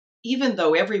even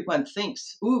though everyone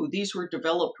thinks, ooh, these were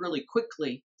developed really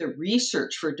quickly, the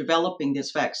research for developing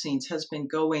these vaccines has been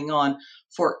going on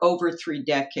for over 3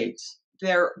 decades.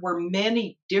 There were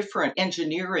many different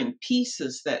engineering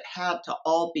pieces that had to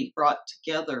all be brought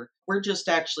together. We're just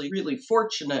actually really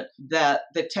fortunate that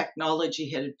the technology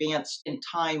had advanced in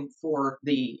time for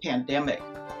the pandemic.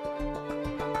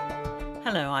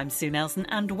 Hello, I'm Sue Nelson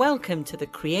and welcome to the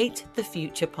Create the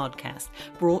Future podcast,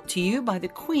 brought to you by the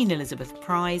Queen Elizabeth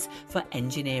Prize for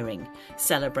Engineering,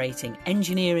 celebrating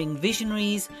engineering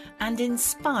visionaries and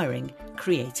inspiring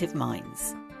creative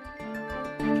minds.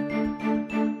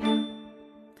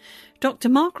 Dr.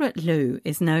 Margaret Liu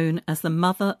is known as the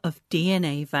mother of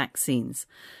DNA vaccines.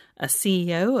 A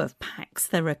CEO of Pax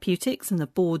Therapeutics and the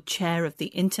board chair of the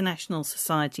International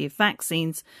Society of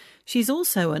Vaccines, she's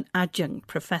also an adjunct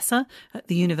professor at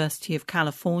the University of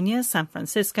California, San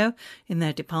Francisco, in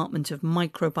their Department of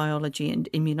Microbiology and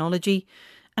Immunology,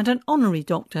 and an honorary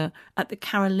doctor at the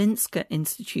Karolinska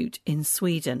Institute in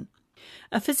Sweden.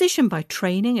 A physician by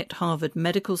training at Harvard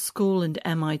Medical School and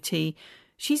MIT,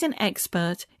 she's an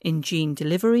expert in gene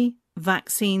delivery,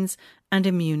 vaccines and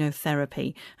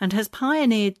immunotherapy, and has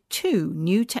pioneered 2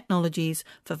 new technologies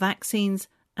for vaccines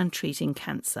and treating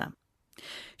cancer.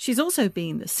 She's also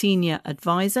been the senior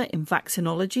advisor in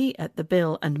vaccinology at the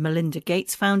Bill and Melinda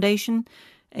Gates Foundation,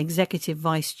 executive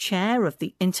vice chair of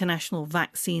the International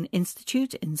Vaccine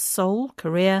Institute in Seoul,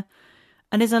 Korea,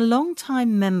 and is a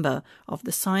long-time member of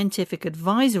the scientific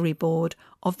advisory board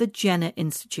of the Jenner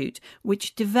Institute,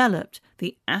 which developed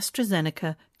the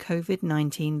AstraZeneca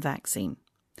COVID-19 vaccine.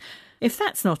 If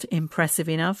that's not impressive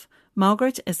enough,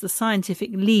 Margaret is the scientific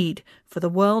lead for the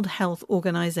World Health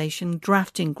Organization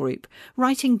drafting group,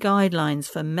 writing guidelines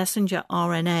for messenger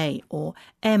RNA or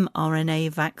mRNA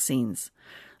vaccines.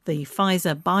 The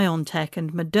Pfizer-BioNTech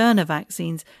and Moderna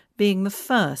vaccines being the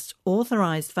first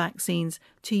authorized vaccines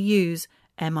to use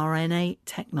mRNA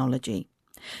technology.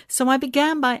 So I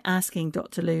began by asking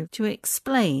Dr. Liu to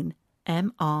explain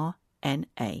mRNA.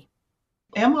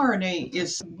 mRNA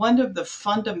is one of the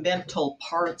fundamental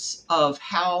parts of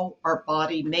how our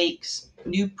body makes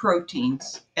new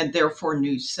proteins and therefore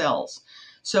new cells.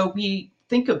 So we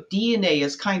think of DNA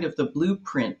as kind of the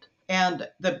blueprint, and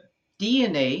the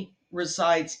DNA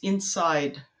resides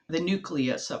inside the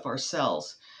nucleus of our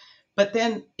cells. But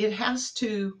then it has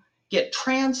to get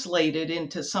translated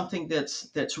into something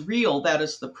that's real, that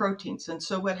is the proteins. And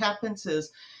so what happens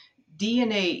is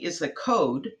DNA is a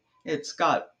code. It's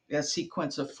got a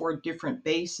sequence of 4 different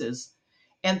bases,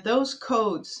 and those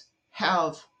codes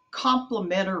have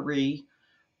complementary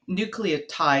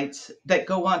nucleotides that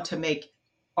go on to make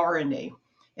RNA.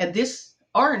 And this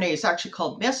RNA is actually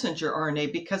called messenger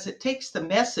RNA because it takes the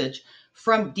message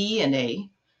from DNA,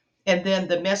 and then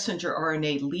the messenger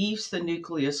RNA leaves the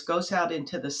nucleus, goes out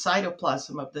into the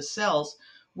cytoplasm of the cells,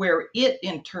 where it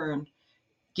in turn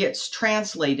gets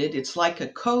translated. It's like a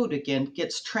code again,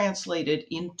 gets translated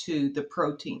into the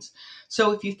proteins.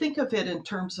 So if you think of it in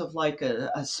terms of like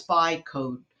a spy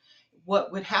code,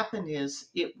 what would happen is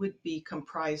it would be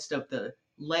comprised of the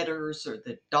letters or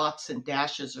the dots and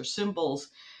dashes or symbols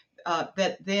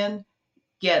that then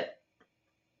get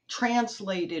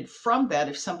translated from that,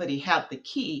 if somebody had the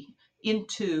key,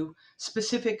 into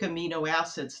specific amino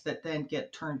acids that then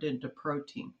get turned into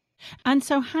protein. And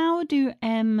so how do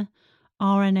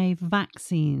mRNA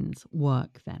vaccines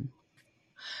work then?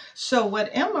 So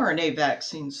what mRNA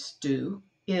vaccines do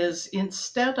is,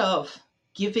 instead of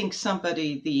giving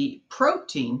somebody the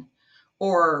protein,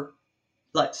 or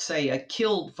let's say a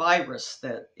killed virus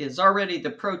that is already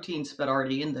the proteins but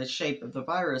already in the shape of the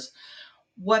virus,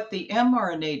 what the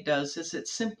mRNA does is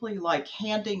it's simply like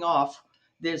handing off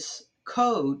this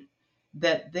code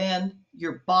that then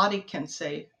your body can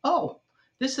say, oh,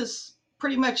 this is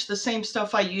pretty much the same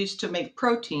stuff I use to make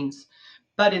proteins.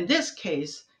 But in this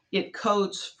case, it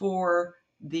codes for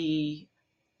the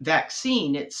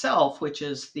vaccine itself, which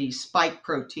is the spike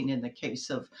protein in the case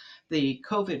of the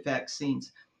COVID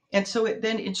vaccines. And so it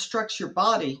then instructs your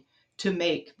body to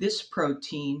make this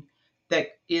protein that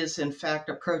is in fact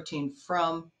a protein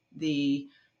from the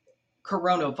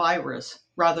coronavirus,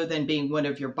 rather than being one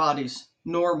of your body's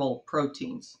normal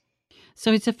proteins.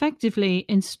 So it's effectively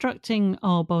instructing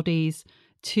our bodies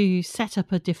to set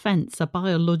up a defense, a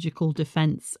biological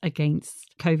defense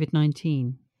against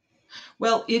COVID-19.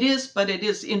 Well, it is, but it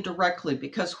is indirectly,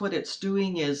 because what it's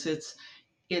doing is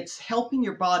it's helping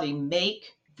your body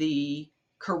make the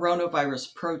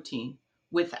coronavirus protein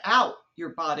without your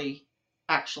body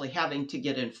actually having to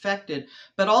get infected,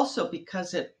 but also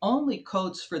because it only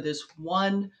codes for this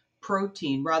one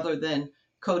protein rather than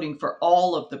coding for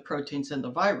all of the proteins in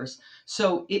the virus.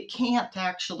 So it can't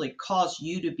actually cause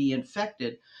you to be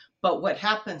infected. But what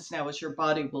happens now is your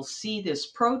body will see this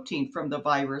protein from the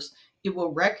virus. It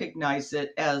will recognize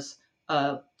it as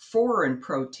a foreign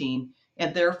protein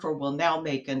and therefore will now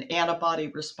make an antibody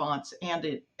response and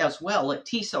it, as well a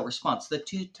T cell response, the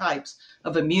two types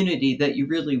of immunity that you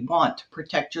really want to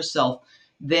protect yourself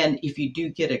then if you do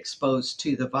get exposed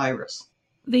to the virus.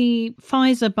 The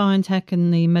Pfizer, BioNTech,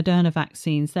 and the Moderna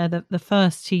vaccines, they're the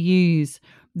first to use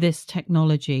this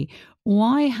technology.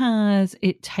 Why has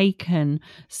it taken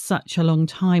such a long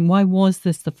time? Why was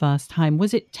this the first time?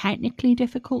 Was it technically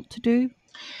difficult to do?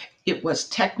 It was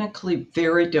technically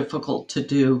very difficult to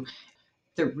do.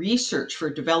 The research for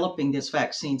developing these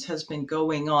vaccines has been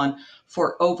going on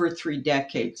for over 3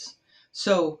 decades.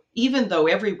 So even though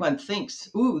everyone thinks,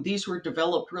 ooh, these were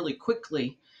developed really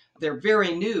quickly, they're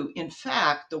very new. In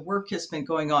fact, the work has been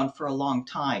going on for a long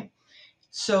time.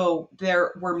 So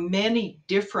there were many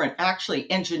different, actually,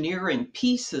 engineering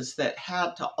pieces that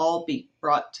had to all be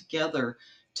brought together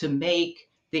to make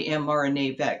the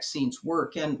mRNA vaccines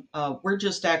work. And we're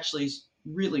just actually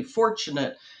really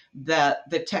fortunate that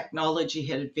the technology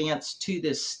had advanced to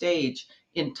this stage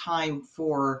in time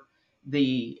for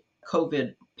the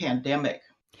COVID pandemic.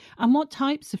 And what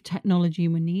types of technology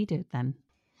were needed then?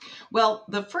 Well,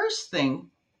 the first thing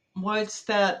was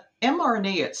that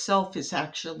mRNA itself is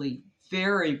actually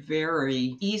very,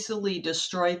 very easily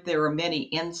destroyed. There are many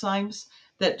enzymes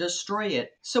that destroy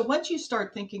it. So once you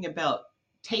start thinking about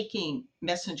taking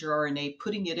messenger RNA,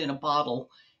 putting it in a bottle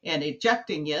and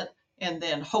ejecting it, and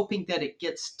then hoping that it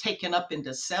gets taken up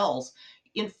into cells,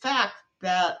 in fact,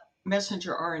 that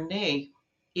messenger RNA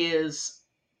is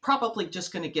probably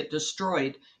just going to get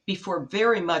destroyed before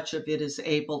very much of it is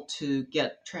able to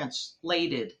get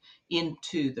translated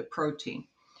into the protein.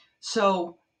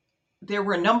 So there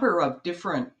were a number of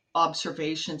different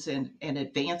observations and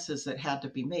advances that had to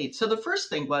be made. So the first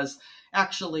thing was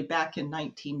actually back in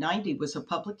 1990 was a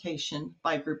publication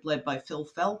by a group led by Phil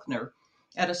Felkner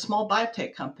at a small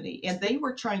biotech company. And they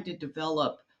were trying to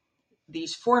develop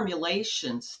these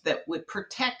formulations that would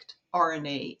protect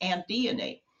RNA and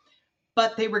DNA.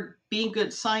 But they were being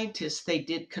good scientists. They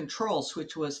did controls,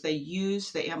 which was they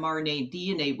used the mRNA and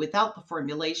DNA without the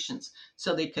formulations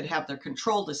so they could have their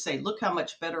control to say, look how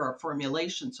much better our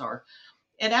formulations are.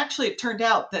 And actually, it turned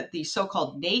out that the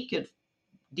so-called naked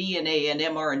DNA and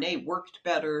mRNA worked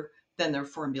better than their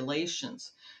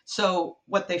formulations. So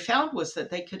what they found was that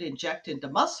they could inject into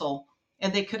muscle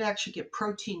and they could actually get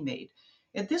protein made.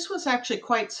 And this was actually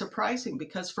quite surprising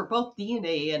because for both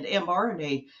DNA and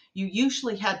mRNA, you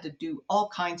usually had to do all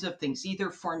kinds of things,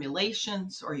 either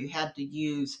formulations or you had to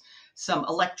use some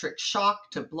electric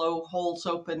shock to blow holes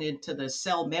open into the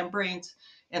cell membranes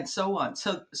and so on.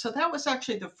 So that was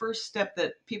actually the first step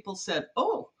that people said,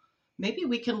 oh, maybe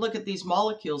we can look at these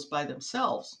molecules by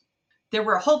themselves. There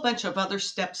were a whole bunch of other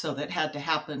steps, though, that had to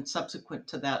happen subsequent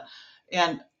to that.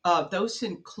 And those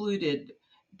included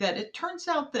that it turns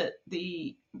out that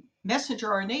the messenger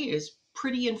RNA is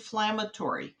pretty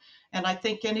inflammatory. And I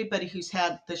think anybody who's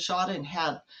had the shot and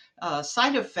had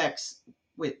side effects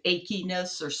with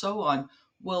achiness or so on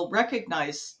will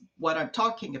recognize what I'm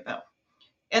talking about.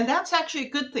 And that's actually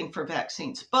a good thing for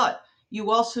vaccines, but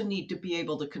you also need to be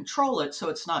able to control it so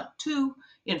it's not too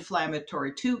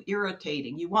inflammatory, too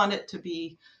irritating. You want it to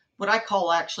be what I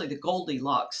call actually the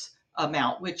Goldilocks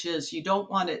amount, which is you don't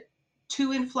want it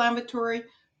too inflammatory,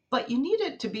 but you need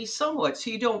it to be somewhat. So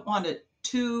you don't want it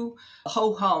too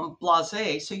ho hum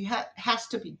blase. So has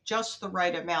to be just the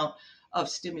right amount of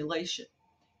stimulation.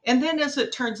 And then, as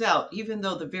it turns out, even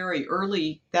though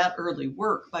that early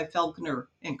work by Felkner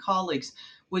and colleagues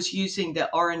was using the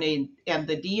RNA and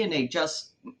the DNA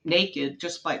just naked,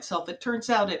 just by itself, it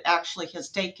turns out it actually has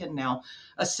taken now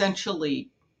essentially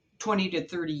 20 to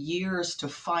 30 years to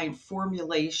find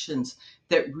formulations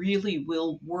that really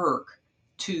will work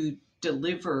to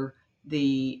deliver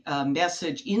the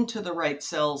message into the right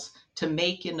cells to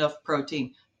make enough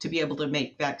protein to be able to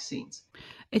make vaccines.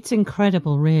 It's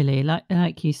incredible, really.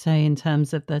 Like you say, in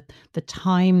terms of the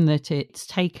time that it's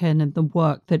taken and the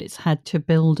work that it's had to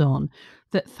build on,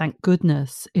 that thank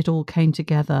goodness it all came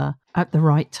together at the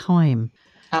right time.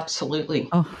 Absolutely.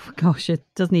 Oh gosh, it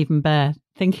doesn't even bear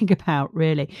thinking about,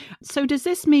 really. So does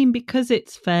this mean because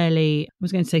it's fairly, I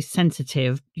was going to say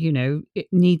sensitive, it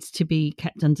needs to be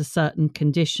kept under certain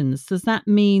conditions. Does that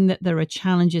mean that there are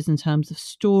challenges in terms of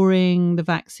storing the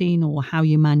vaccine or how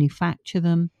you manufacture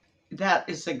them? That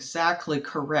is exactly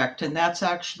correct. And that's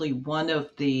actually one of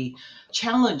the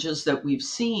challenges that we've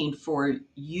seen for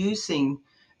using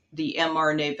the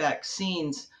mRNA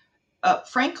vaccines.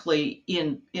 frankly,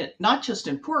 in not just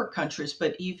in poorer countries,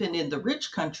 but even in the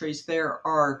rich countries, there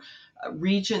are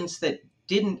regions that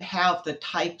didn't have the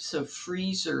types of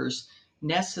freezers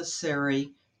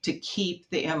necessary to keep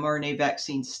the mRNA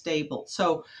vaccine stable.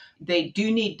 So they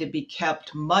do need to be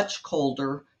kept much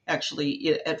colder,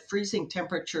 actually, at freezing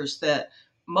temperatures that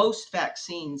most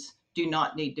vaccines do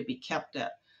not need to be kept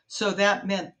at. So that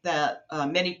meant that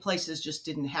many places just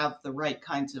didn't have the right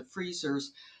kinds of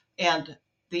freezers. And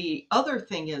the other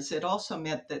thing is, it also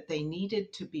meant that they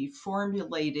needed to be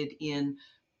formulated in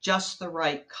just the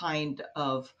right kind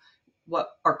of what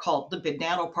are called lipid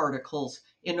nanoparticles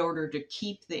in order to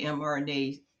keep the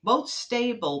mRNA both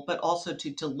stable, but also to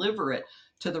deliver it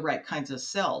to the right kinds of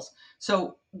cells.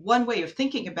 So one way of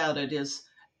thinking about it is,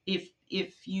 if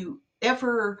you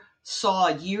ever saw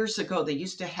years ago, they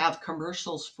used to have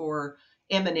commercials for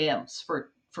M&Ms,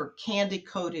 for candy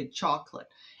coated chocolate.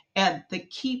 And the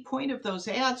key point of those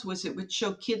ads was it would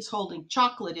show kids holding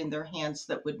chocolate in their hands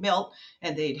that would melt,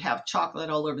 and they'd have chocolate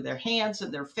all over their hands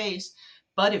and their face.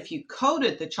 But if you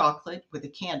coated the chocolate with a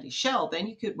candy shell, then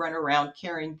you could run around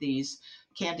carrying these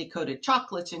candy coated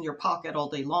chocolates in your pocket all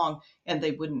day long and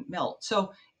they wouldn't melt.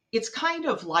 So it's kind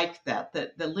of like that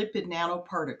the lipid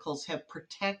nanoparticles have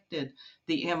protected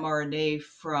the mRNA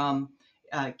from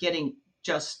getting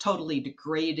just totally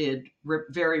degraded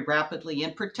very rapidly,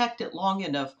 and protect it long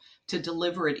enough to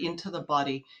deliver it into the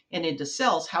body and into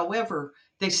cells. However,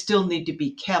 they still need to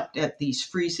be kept at these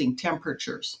freezing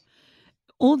temperatures.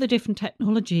 All the different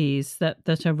technologies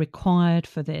that are required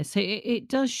for this, it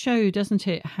does show, doesn't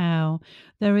it, how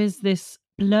there is this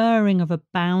blurring of a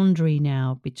boundary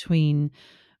now between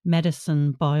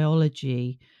medicine,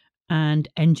 biology, and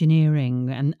engineering,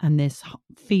 and this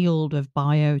field of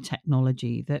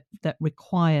biotechnology that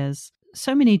requires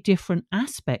so many different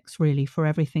aspects really for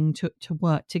everything to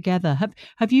work together.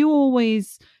 Have you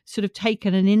always sort of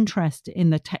taken an interest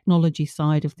in the technology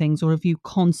side of things, or have you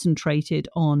concentrated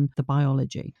on the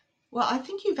biology? Well, I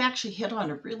think you've actually hit on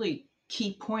a really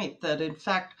key point that, in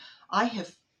fact, I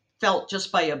have felt just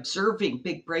by observing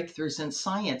big breakthroughs in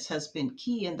science has been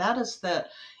key. And that is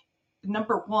that,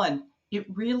 number one, it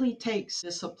really takes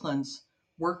disciplines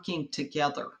working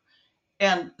together.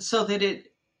 And so that it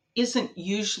isn't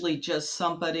usually just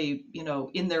somebody,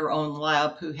 in their own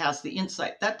lab who has the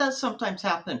insight. That does sometimes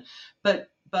happen, but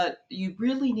you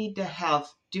really need to have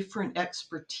different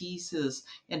expertises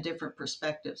and different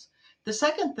perspectives. The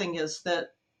second thing is that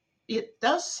it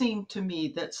does seem to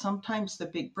me that sometimes the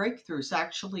big breakthroughs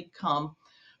actually come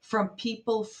from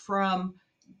people from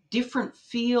different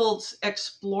fields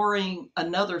exploring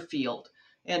another field,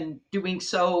 and doing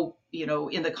so,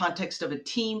 in the context of a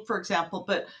team, for example,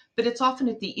 but it's often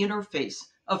at the interface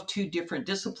of two different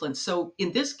disciplines. So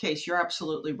in this case, you're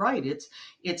absolutely right.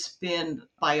 It's been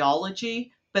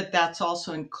biology, but that's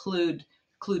also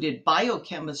included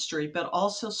biochemistry, but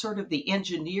also sort of the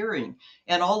engineering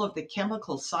and all of the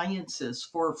chemical sciences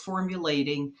for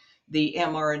formulating the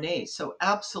mRNA. So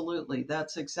absolutely,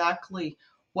 that's exactly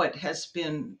what has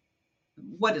been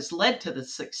what has led to the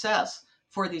success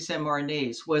for these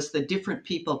mRNAs, was the different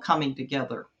people coming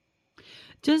together.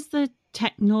 Does the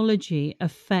technology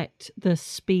affect the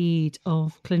speed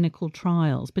of clinical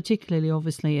trials, particularly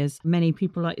obviously as many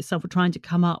people like yourself are trying to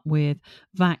come up with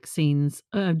vaccines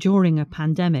during a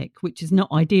pandemic, which is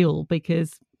not ideal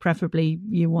because preferably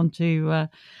you want to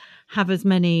have as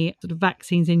many sort of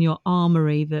vaccines in your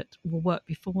armory that will work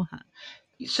beforehand?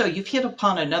 So you've hit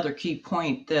upon another key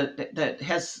point that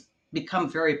has become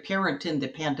very apparent in the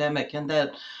pandemic, and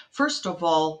that, first of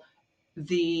all,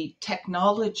 the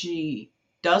technology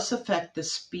does affect the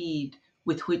speed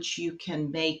with which you can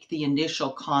make the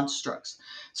initial constructs.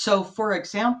 So, for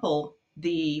example,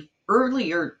 the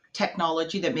earlier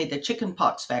technology that made the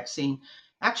chickenpox vaccine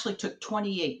actually took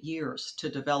 28 years to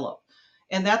develop.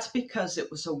 And that's because it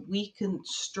was a weakened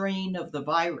strain of the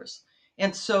virus.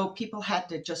 And so people had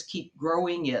to just keep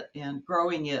growing it and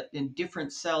growing it in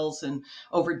different cells and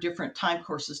over different time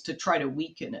courses to try to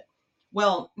weaken it.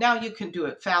 Well, now you can do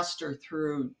it faster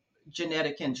through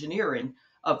genetic engineering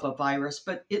of a virus,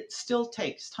 but it still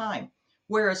takes time.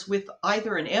 Whereas with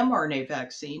either an mRNA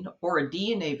vaccine or a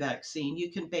DNA vaccine,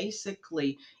 you can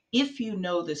basically, if you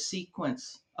know the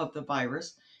sequence of the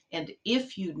virus, and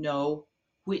if you know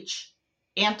which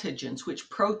antigens, which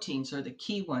proteins are the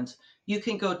key ones, you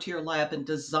can go to your lab and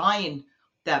design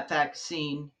that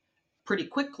vaccine pretty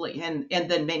quickly, and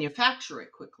then manufacture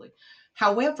it quickly.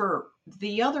 However,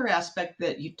 the other aspect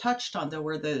that you touched on, though,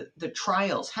 were the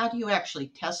trials. How do you actually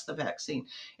test the vaccine?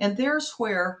 And there's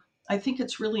where I think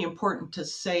it's really important to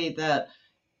say that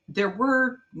there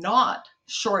were not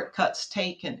shortcuts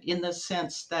taken, in the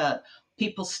sense that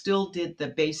people still did the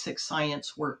basic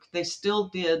science work. They still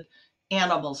did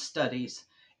animal studies.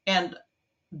 And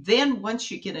then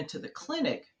once you get into the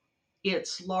clinic,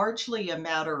 it's largely a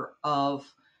matter of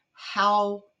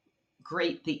how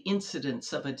great the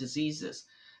incidence of a disease is.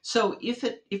 So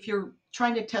if you're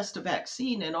trying to test a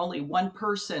vaccine and only one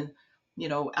person,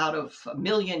 out of a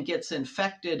million gets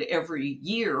infected every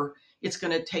year, it's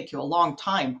going to take you a long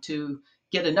time to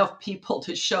get enough people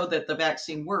to show that the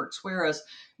vaccine works. Whereas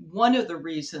one of the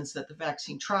reasons that the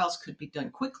vaccine trials could be done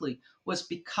quickly was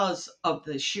because of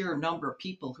the sheer number of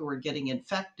people who are getting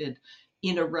infected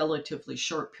in a relatively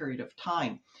short period of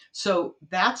time. So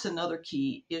that's another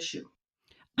key issue.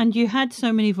 And you had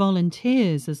so many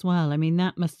volunteers as well. I mean,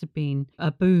 that must have been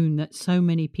a boon that so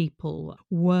many people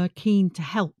were keen to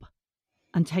help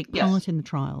and take Yes, part in the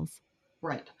trials.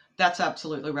 right. That's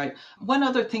absolutely right. One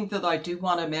other thing that I do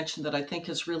want to mention that I think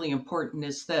is really important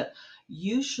is that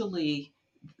usually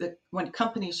when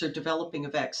companies are developing a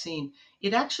vaccine,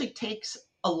 it actually takes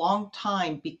a long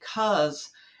time because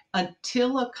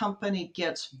until a company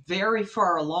gets very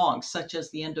far along, such as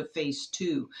the end of phase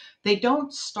 2, they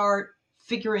don't start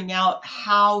figuring out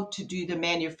how to do the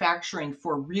manufacturing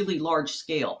for really large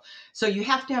scale. So you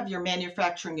have to have your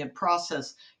manufacturing in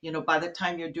process, by the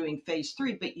time you're doing phase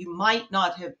 3, but you might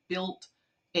not have built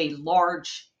a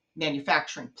large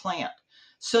manufacturing plant.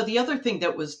 So the other thing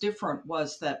that was different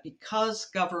was that because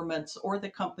governments or the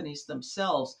companies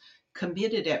themselves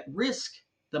committed at risk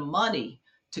the money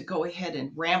to go ahead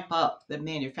and ramp up the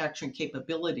manufacturing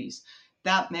capabilities,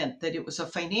 that meant that it was a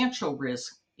financial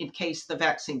risk in case the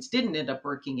vaccines didn't end up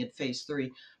working in phase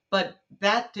 3. But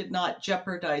that did not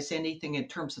jeopardize anything in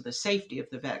terms of the safety of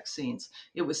the vaccines.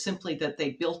 It was simply that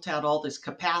they built out all this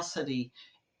capacity.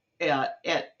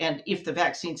 And if the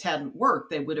vaccines hadn't worked,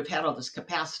 they would have had all this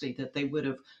capacity that they would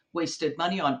have wasted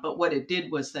money on. But what it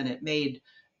did was then it made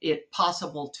it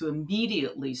possible to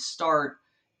immediately start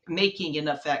making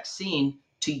enough vaccine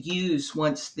to use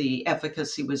once the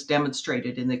efficacy was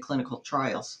demonstrated in the clinical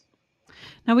trials.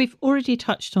 Now, we've already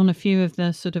touched on a few of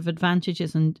the sort of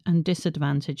advantages and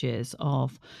disadvantages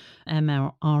of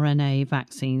mRNA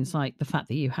vaccines, like the fact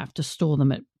that you have to store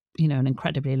them at an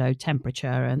incredibly low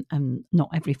temperature, and not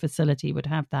every facility would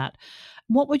have that.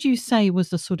 What would you say was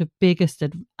the sort of biggest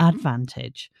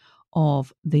advantage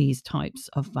of these types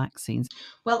of vaccines?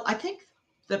 Well, I think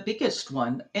the biggest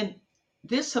one, and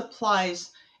this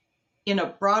applies in a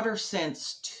broader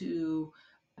sense to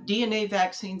DNA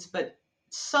vaccines, but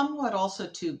somewhat also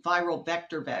to viral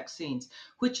vector vaccines,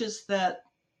 which is that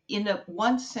in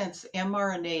one sense,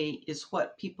 mRNA is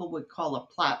what people would call a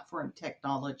platform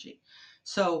technology.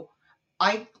 So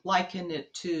I liken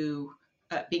it to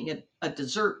being a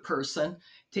dessert person,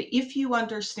 to if you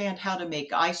understand how to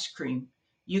make ice cream,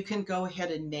 you can go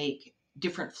ahead and make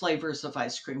different flavors of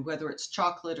ice cream, whether it's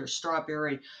chocolate or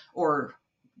strawberry or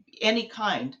any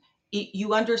kind.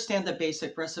 You understand the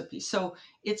basic recipe. So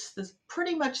it's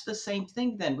pretty much the same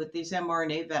thing then with these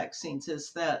mRNA vaccines,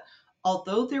 is that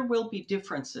although there will be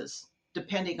differences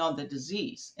depending on the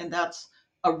disease, and that's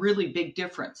a really big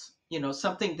difference.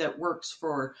 Something that works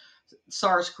for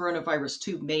SARS coronavirus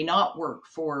 2 may not work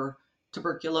for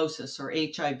tuberculosis or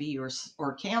HIV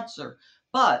or cancer,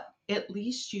 but at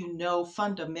least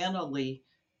fundamentally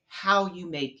how you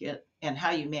make it and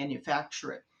how you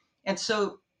manufacture it. And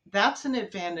so that's an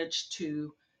advantage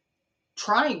to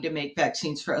trying to make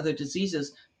vaccines for other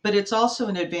diseases, but it's also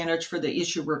an advantage for the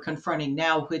issue we're confronting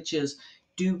now, which is,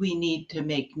 do we need to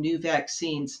make new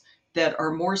vaccines that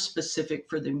are more specific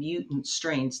for the mutant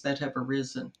strains that have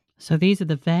arisen? So these are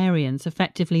the variants.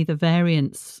 Effectively, the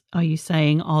variants, are you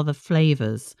saying, are the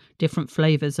flavors, different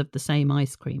flavors of the same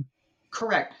ice cream?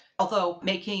 Correct. Although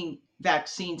making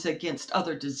vaccines against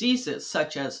other diseases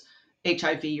such as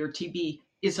HIV or TB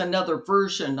is another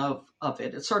version of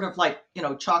it. It's sort of like,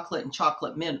 chocolate and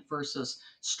chocolate mint versus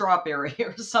strawberry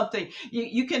or something.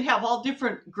 You can have all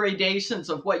different gradations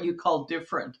of what you call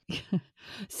different.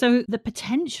 So the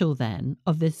potential then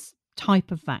of this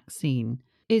type of vaccine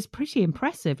is pretty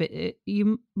impressive.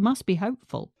 You must be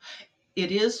hopeful.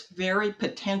 It is very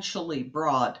potentially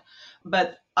broad,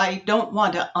 but I don't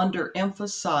want to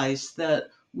underemphasize that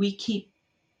we keep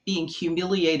being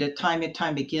humiliated time and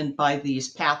time again by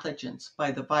these pathogens, by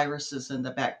the viruses and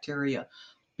the bacteria,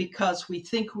 because we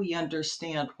think we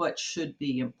understand what should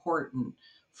be important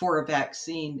for a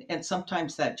vaccine, and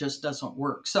sometimes that just doesn't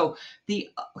work. So the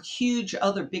huge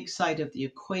other big side of the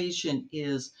equation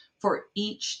is, for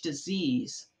each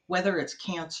disease, whether it's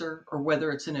cancer or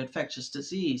whether it's an infectious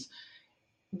disease,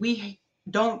 we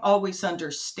don't always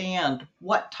understand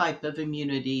what type of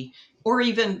immunity Or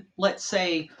even, let's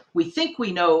say, we think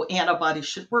we know antibodies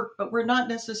should work, but we're not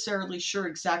necessarily sure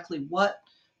exactly what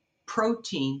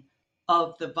protein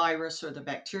of the virus or the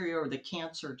bacteria or the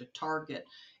cancer to target.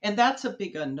 And that's a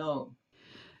big unknown.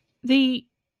 The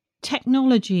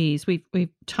technologies we've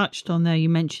touched on there, you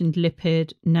mentioned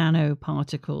lipid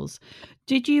nanoparticles.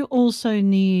 Did you also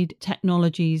need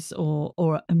technologies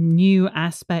or a new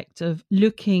aspect of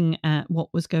looking at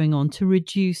what was going on to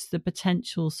reduce the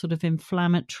potential sort of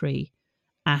inflammatory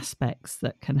aspects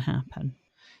that can happen?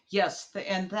 Yes,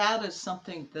 and that is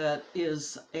something that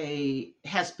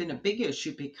has been a big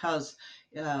issue because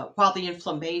while the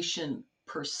inflammation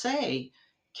per se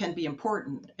can be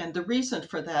important, and the reason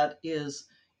for that is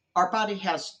our body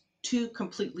has two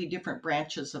completely different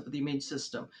branches of the immune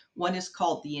system. One is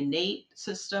called the innate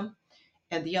system,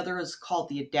 and the other is called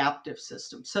the adaptive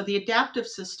system. So the adaptive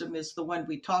system is the one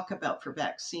we talk about for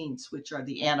vaccines, which are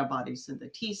the antibodies and the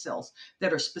T cells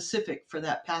that are specific for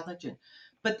that pathogen.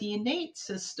 But the innate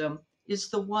system is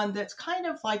the one that's kind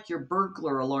of like your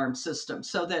burglar alarm system.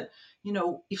 So that,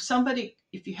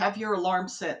 if you have your alarm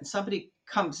set and somebody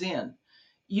comes in,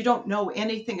 you don't know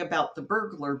anything about the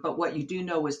burglar, but what you do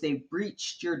know is they've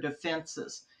breached your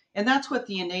defenses. And that's what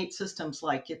the innate system's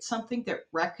like. It's something that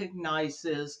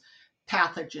recognizes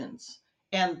pathogens,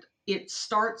 and it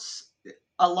starts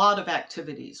a lot of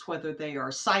activities, whether they are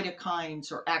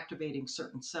cytokines or activating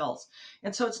certain cells.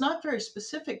 And so it's not very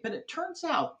specific, but it turns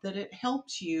out that it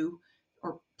helps you,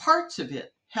 or parts of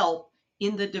it help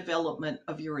in the development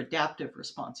of your adaptive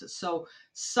responses. So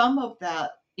some of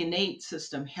that innate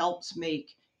system helps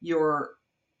make your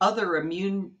other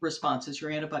immune responses,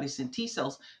 your antibodies and T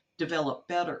cells, develop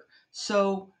better.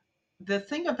 So the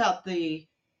thing about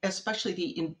especially the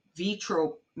in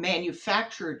vitro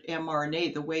manufactured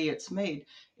mRNA, the way it's made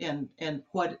and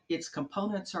what its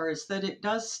components are, is that it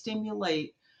does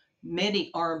stimulate many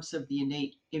arms of the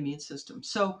innate immune system.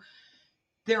 So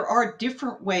there are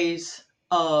different ways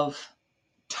of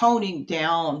toning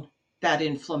down that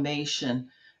inflammation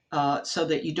so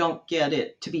that you don't get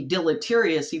it to be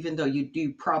deleterious, even though you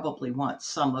do probably want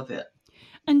some of it.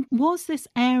 And was this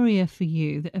area for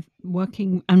you that of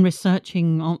working and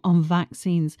researching on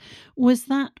vaccines, was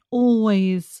that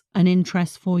always an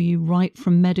interest for you right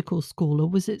from medical school, or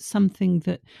was it something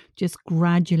that just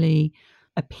gradually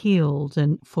appealed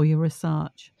and for your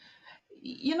research?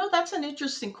 That's an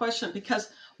interesting question because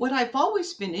what I've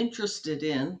always been interested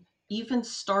in, even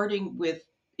starting with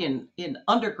in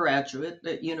undergraduate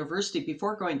at university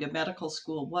before going to medical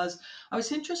school, was I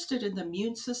was interested in the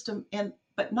immune system, and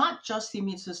but not just the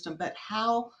immune system, but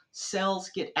how cells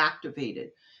get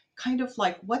activated. Kind of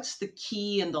like what's the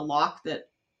key in the lock that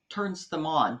turns them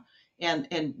on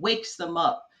and wakes them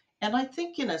up. And I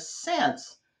think in a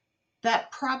sense that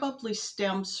probably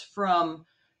stems from,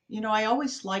 I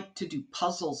always liked to do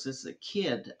puzzles as a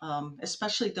kid,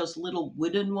 especially those little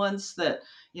wooden ones that,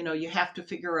 you have to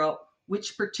figure out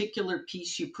which particular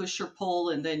piece you push or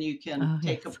pull, and then you can Oh,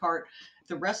 take yes. apart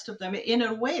the rest of them. In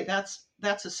a way, that's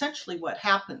essentially what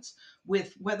happens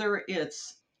with whether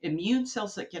it's immune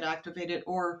cells that get activated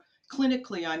or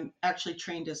clinically, I'm actually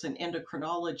trained as an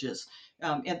endocrinologist.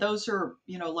 And those are,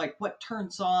 like what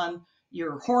turns on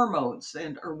your hormones,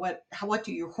 and or what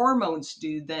do your hormones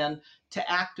do then to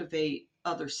activate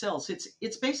other cells.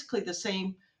 It's basically the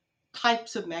same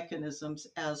types of mechanisms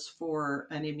as for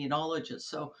an immunologist.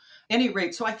 So any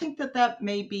rate, so I think that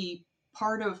may be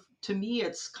part of, to me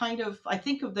it's kind of, I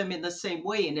think of them in the same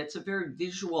way, and it's a very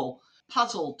visual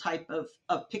puzzle type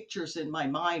of pictures in my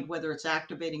mind, whether it's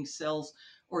activating cells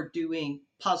or doing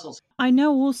puzzles. I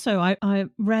know also, I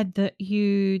read that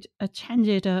you'd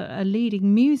attended a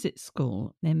leading music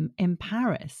school in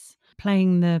Paris,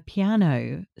 playing the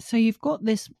piano. So you've got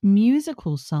this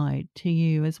musical side to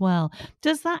you as well.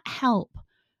 Does that help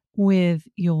with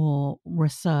your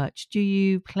research? Do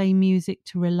you play music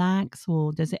to relax,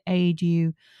 or does it aid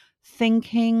you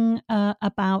thinking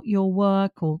about your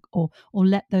work, or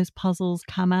let those puzzles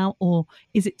come out, or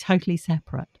is it totally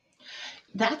separate?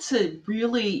 That's a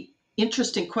really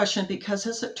interesting question because,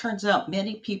 as it turns out,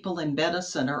 many people in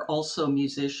medicine are also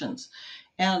musicians.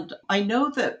 And I know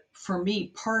that for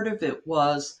me, part of it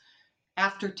was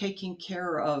after taking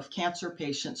care of cancer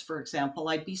patients, for example,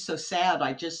 I'd be so sad.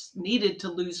 I just needed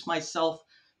to lose myself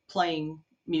playing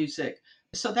music.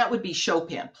 So that would be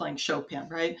Chopin, playing Chopin,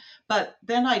 right? But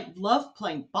then I love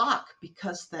playing Bach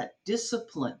because that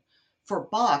discipline for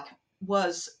Bach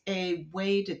was a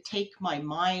way to take my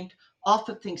mind off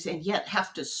of things and yet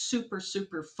have to super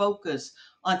focus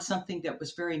on something that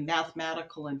was very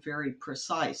mathematical and very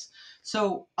precise.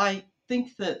 So I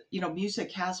think that,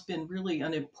 music has been really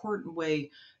an important way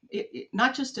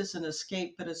not just as an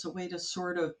escape, but as a way to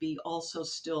sort of be also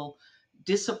still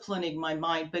disciplining my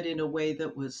mind, but in a way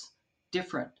that was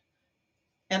different.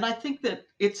 And I think that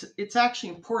it's actually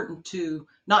important to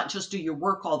not just do your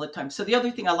work all the time. So the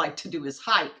other thing I like to do is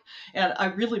hike, and I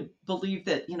really believe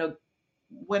that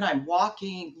when I'm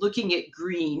walking, looking at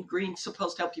green's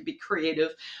supposed to help you be creative,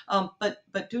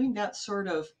 but doing that sort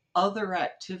of other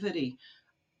activity,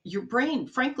 your brain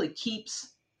frankly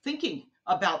keeps thinking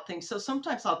about things. So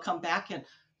sometimes I'll come back and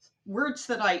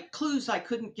clues I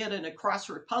couldn't get in a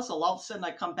crossword puzzle, all of a sudden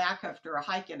I come back after a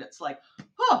hike and it's like,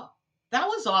 oh, that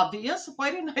was obvious.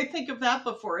 Why didn't I think of that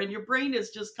before? And your brain has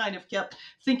just kind of kept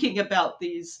thinking about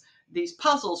these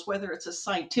puzzles, whether it's a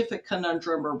scientific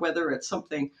conundrum or whether it's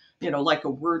something, like a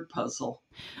word puzzle.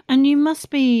 And you must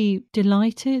be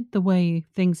delighted the way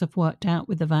things have worked out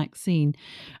with the vaccine.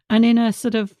 And in a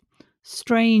sort of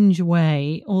strange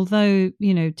way, although,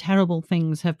 terrible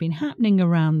things have been happening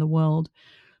around the world,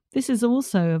 this is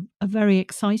also a very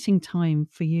exciting time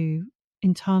for you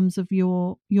in terms of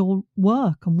your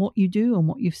work and what you do and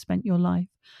what you've spent your life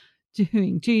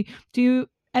doing. Do you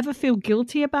ever feel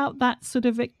guilty about that sort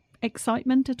of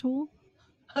excitement at all?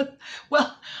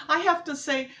 Well, I have to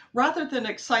say, rather than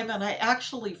excitement, I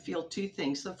actually feel two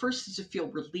things. The first is to feel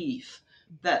relief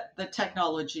that the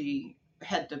technology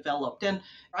had developed. And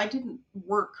I didn't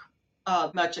work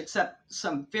much except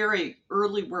some very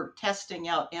early work testing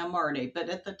out mRNA. But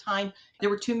at the time, there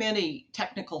were too many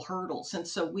technical hurdles. And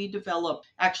so we developed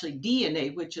actually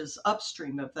DNA, which is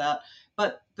upstream of that.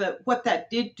 But what that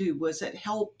did do was it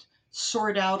helped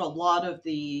sort out a lot of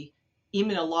the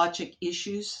immunologic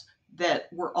issues that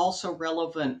were also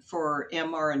relevant for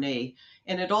mRNA.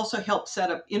 And it also helped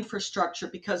set up infrastructure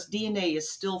because DNA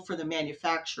is still for the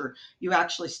manufacturer. You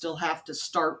actually still have to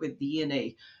start with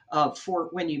DNA for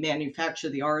when you manufacture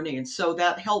the RNA. And so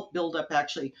that helped build up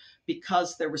actually,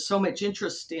 because there was so much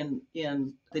interest in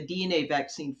the DNA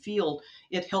vaccine field,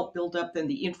 it helped build up then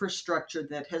the infrastructure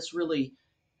that has really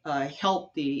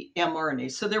help the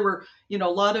mRNA. So there were, a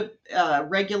lot of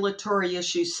regulatory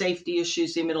issues, safety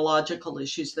issues, immunological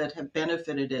issues that have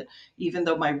benefited it, even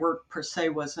though my work per se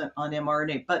wasn't on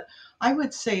mRNA. But I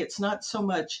would say it's not so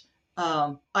much,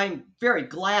 I'm very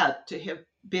glad to have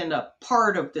been a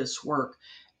part of this work,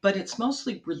 but it's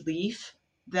mostly relief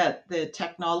that the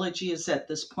technology is at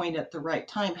this point at the right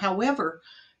time. However,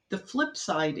 the flip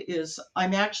side is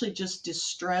I'm actually just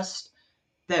distressed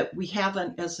that we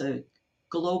haven't, as a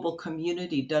global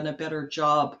community, done a better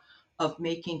job of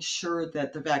making sure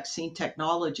that the vaccine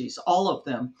technologies, all of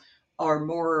them, are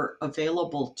more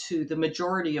available to the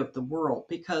majority of the world.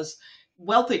 Because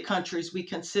wealthy countries, we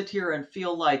can sit here and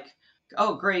feel like,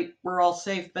 oh, great, we're all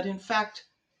safe. But in fact,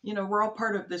 we're all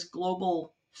part of this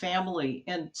global family.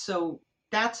 And so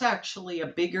that's actually a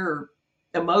bigger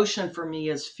emotion for me,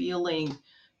 is feeling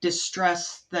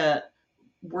distress that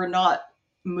we're not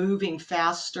moving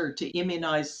faster to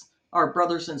immunize our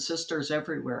brothers and sisters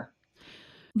everywhere.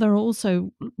 There are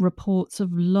also reports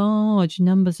of large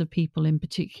numbers of people in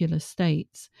particular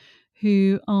states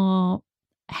who are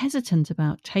hesitant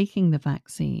about taking the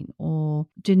vaccine or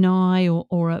deny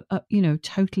or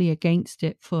totally against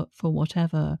it for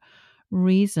whatever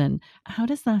reason. How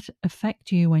does that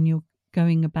affect you when you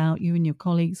and your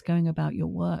colleagues going about your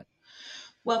work?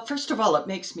 Well, first of all, it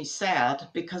makes me sad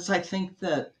because I think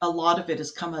that a lot of it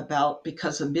has come about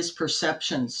because of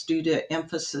misperceptions due to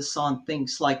emphasis on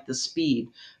things like the speed.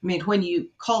 I mean, when you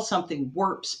call something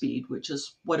warp speed, which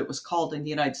is what it was called in the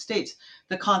United States,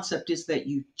 the concept is that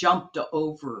you jumped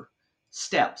over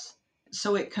steps.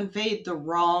 So it conveyed the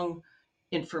wrong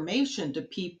information to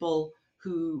people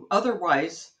who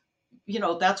otherwise,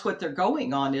 that's what they're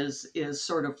going on, is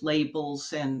sort of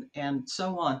labels and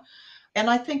so on. And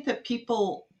I think that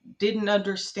people didn't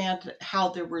understand how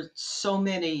there were so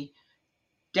many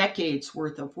decades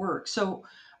worth of work. So,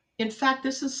 in fact,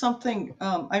 this is something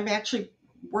I'm actually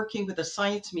working with a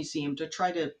science museum to try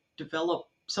to develop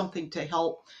something to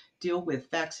help deal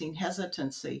with vaccine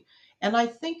hesitancy. And I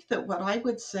think that what I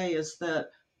would say is that,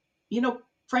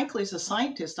 frankly, as a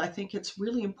scientist, I think it's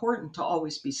really important to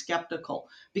always be skeptical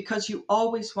because you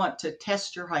always want to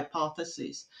test your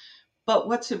hypotheses. But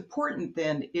what's important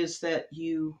then is that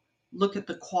you look at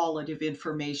the quality of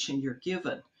information you're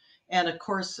given. And of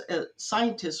course,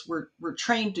 scientists, we're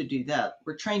trained to do that.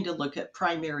 We're trained to look at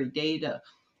primary data.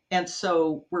 And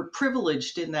so we're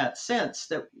privileged in that sense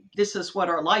that this is what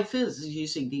our life is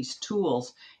using these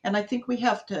tools. And I think we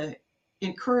have to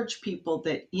encourage people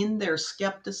that in their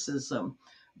skepticism,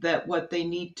 that what they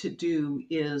need to do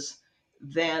is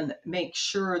then make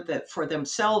sure that for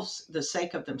themselves, the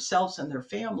sake of themselves and their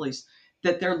families,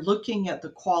 that they're looking at the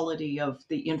quality of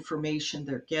the information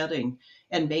they're getting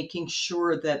and making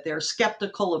sure that they're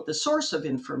skeptical of the source of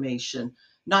information,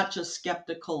 not just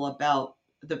skeptical about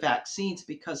the vaccines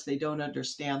because they don't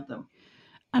understand them.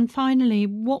 And finally,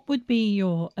 what would be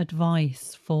your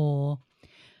advice for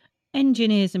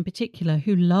engineers in particular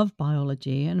who love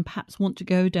biology and perhaps want to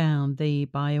go down the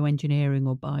bioengineering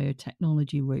or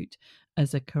biotechnology route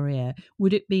as a career?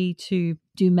 Would it be to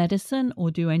do medicine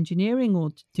or do engineering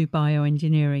or do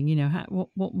bioengineering?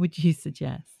 What would you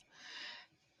suggest?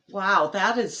 Wow,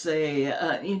 that is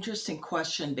an interesting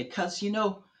question because,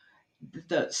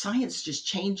 the science just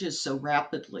changes so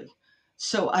rapidly.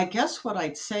 So I guess what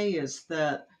I'd say is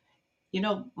that,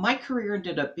 my career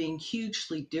ended up being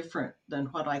hugely different than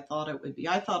what I thought it would be.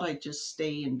 I thought I'd just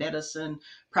stay in medicine,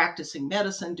 practicing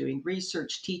medicine, doing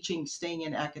research, teaching, staying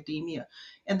in academia.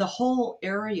 And the whole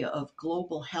area of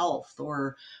global health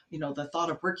or, the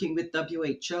thought of working with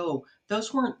WHO,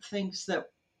 those weren't things that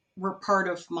were part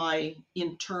of my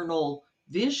internal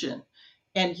vision.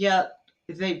 And yet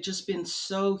they've just been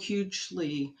so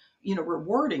hugely,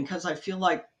 rewarding because I feel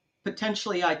like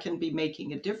potentially I can be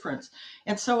making a difference.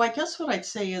 And so I guess what I'd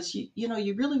say is,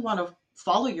 you really want to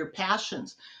follow your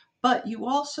passions, but you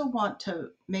also want to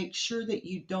make sure that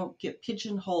you don't get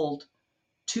pigeonholed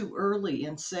too early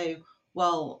and say,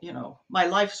 well, my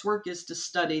life's work is to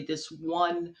study this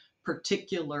one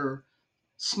particular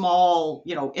small,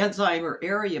 enzyme or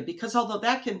area, because although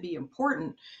that can be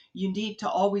important, you need to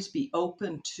always be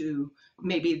open to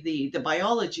maybe the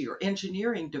biology or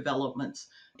engineering developments.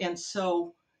 And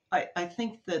so I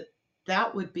think that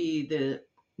that would be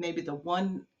maybe the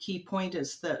one key point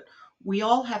is that we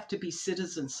all have to be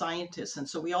citizen scientists. And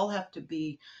so we all have to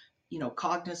be,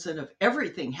 cognizant of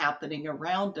everything happening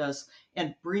around us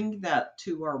and bring that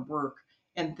to our work.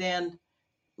 And then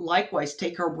likewise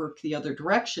take our work the other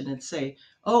direction and say,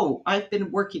 oh, I've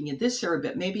been working in this area,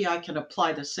 but maybe I can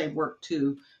apply the same work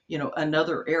to,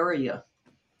 another area.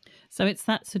 So it's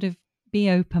that sort of be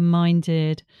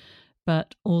open-minded,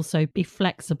 but also be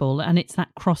flexible. And it's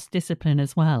that cross-discipline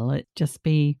as well. It just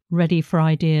be ready for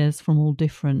ideas from all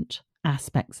different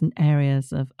aspects and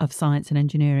areas of science and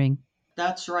engineering.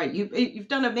 That's right. You've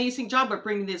done an amazing job of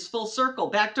bringing this full circle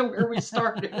back to where we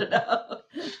started.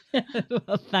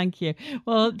 Well, thank you.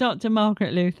 Well, Dr.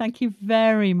 Margaret Liu, thank you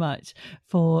very much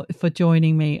for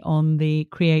joining me on the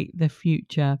Create the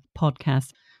Future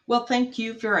podcast. Well, thank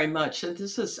you very much. And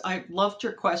I loved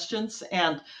your questions,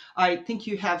 and I think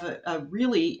you have a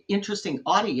really interesting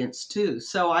audience too.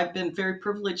 So I've been very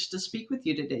privileged to speak with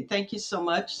you today. Thank you so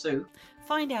much, Sue.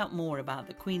 Find out more about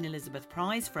the Queen Elizabeth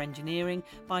Prize for Engineering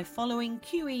by following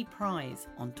QE Prize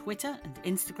on Twitter and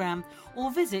Instagram,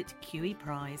 or visit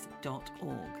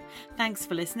qeprize.org. Thanks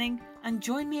for listening, and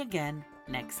join me again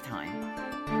next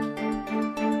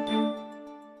time.